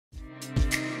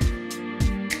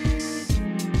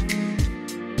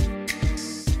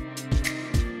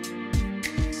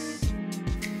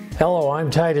Hello, I'm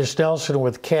Titus Nelson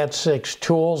with Cat 6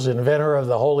 Tools, inventor of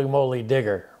the Holey-Moley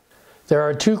Digger. There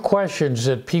are two questions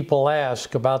that people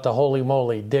ask about the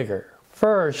Holey-Moley Digger.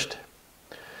 First,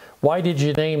 why did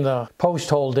you name the post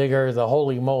hole digger the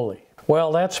Holey-Moley?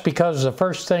 Well, that's because the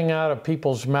first thing out of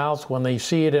people's mouth when they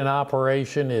see it in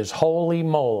operation is holy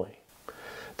moly.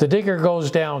 The digger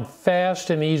goes down fast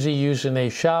and easy using a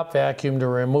shop vacuum to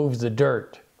remove the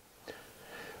dirt.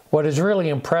 What is really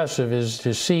impressive is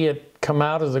to see it come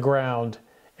out of the ground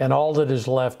and all that is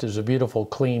left is a beautiful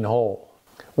clean hole.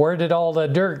 Where did all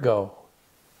that dirt go?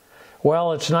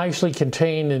 Well, it's nicely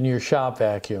contained in your shop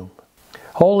vacuum.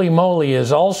 Holy moly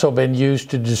has also been used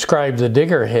to describe the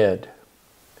digger head.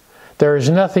 There is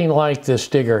nothing like this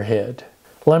digger head.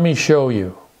 Let me show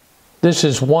you. This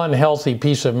is one healthy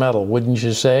piece of metal, wouldn't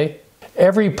you say?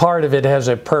 Every part of it has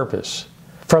a purpose.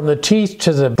 From the teeth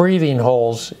to the breathing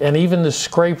holes, and even the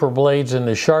scraper blades and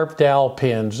the sharp dowel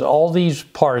pins, all these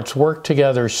parts work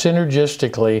together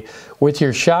synergistically with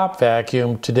your shop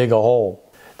vacuum to dig a hole.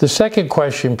 The second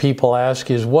question people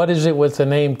ask is, what is it with the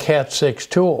name Cat 6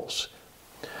 Tools?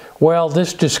 Well,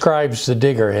 this describes the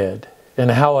digger head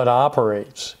and how it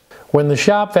operates. When the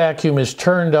shop vacuum is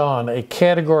turned on, a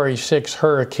Category 6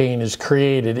 hurricane is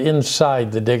created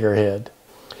inside the digger head.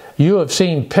 You have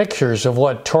seen pictures of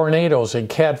what tornadoes and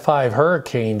Cat 5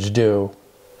 hurricanes do,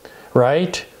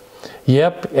 right?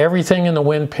 Yep, everything in the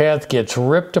wind path gets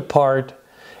ripped apart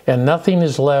and nothing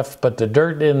is left but the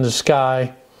dirt in the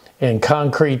sky and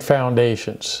concrete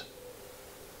foundations.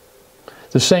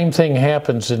 The same thing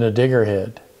happens in a digger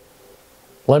head.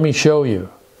 Let me show you.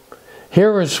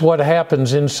 Here is what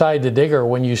happens inside the digger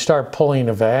when you start pulling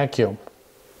a vacuum.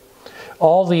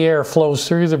 All the air flows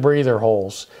through the breather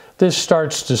holes. This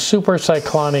starts the super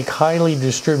cyclonic, highly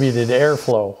distributed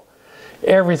airflow.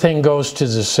 Everything goes to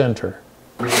the center.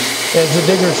 As the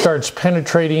digger starts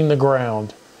penetrating the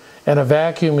ground and a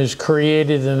vacuum is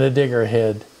created in the digger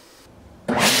head.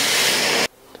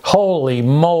 Holy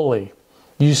moly!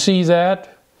 You see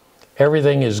that?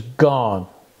 Everything is gone.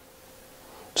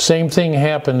 Same thing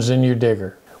happens in your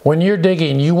digger. When you're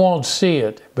digging, you won't see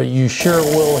it, but you sure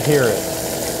will hear it.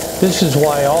 This is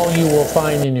why all you will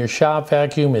find in your shop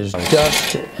vacuum is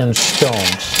dust and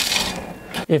stones.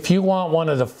 If you want one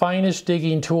of the finest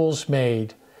digging tools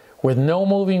made, with no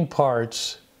moving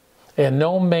parts and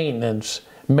no maintenance,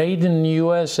 made in the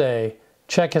USA,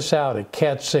 check us out at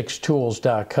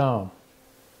cat6tools.com.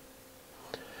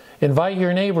 Invite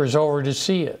your neighbors over to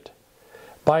see it.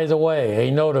 By the way,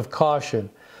 a note of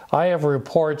caution. I have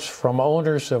reports from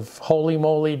owners of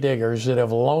Holey-Moley diggers that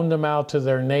have loaned them out to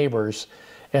their neighbors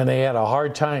and they had a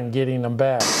hard time getting them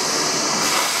back.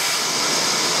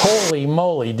 Holy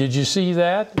moly, did you see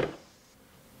that?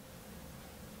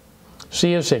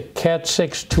 See us at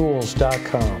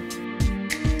cat6tools.com.